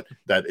 but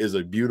that is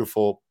a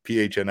beautiful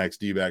PHNX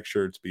D-back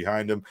shirts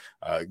behind him.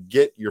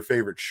 Get your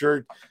favorite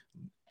shirt.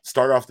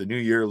 Start off the new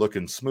year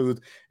looking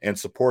smooth and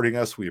supporting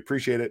us. We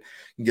appreciate it.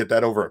 You can get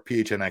that over at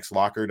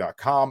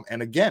phnxlocker.com.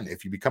 And again,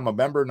 if you become a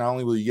member, not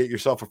only will you get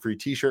yourself a free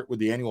t-shirt with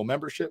the annual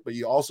membership, but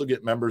you also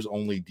get members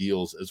only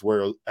deals as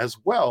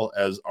well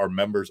as our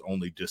members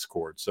only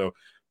Discord. So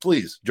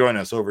please join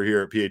us over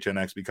here at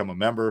PHNX, become a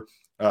member.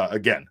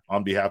 Again,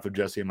 on behalf of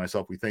Jesse and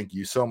myself, we thank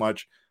you so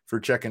much for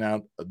checking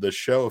out the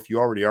show. If you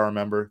already are a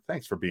member,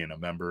 thanks for being a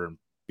member and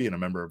being a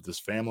member of this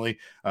family.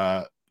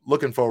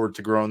 Looking forward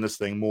to growing this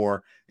thing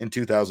more in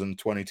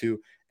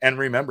 2022. And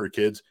remember,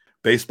 kids,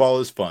 baseball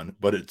is fun,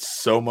 but it's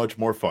so much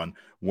more fun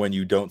when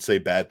you don't say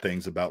bad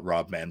things about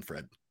Rob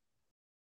Manfred.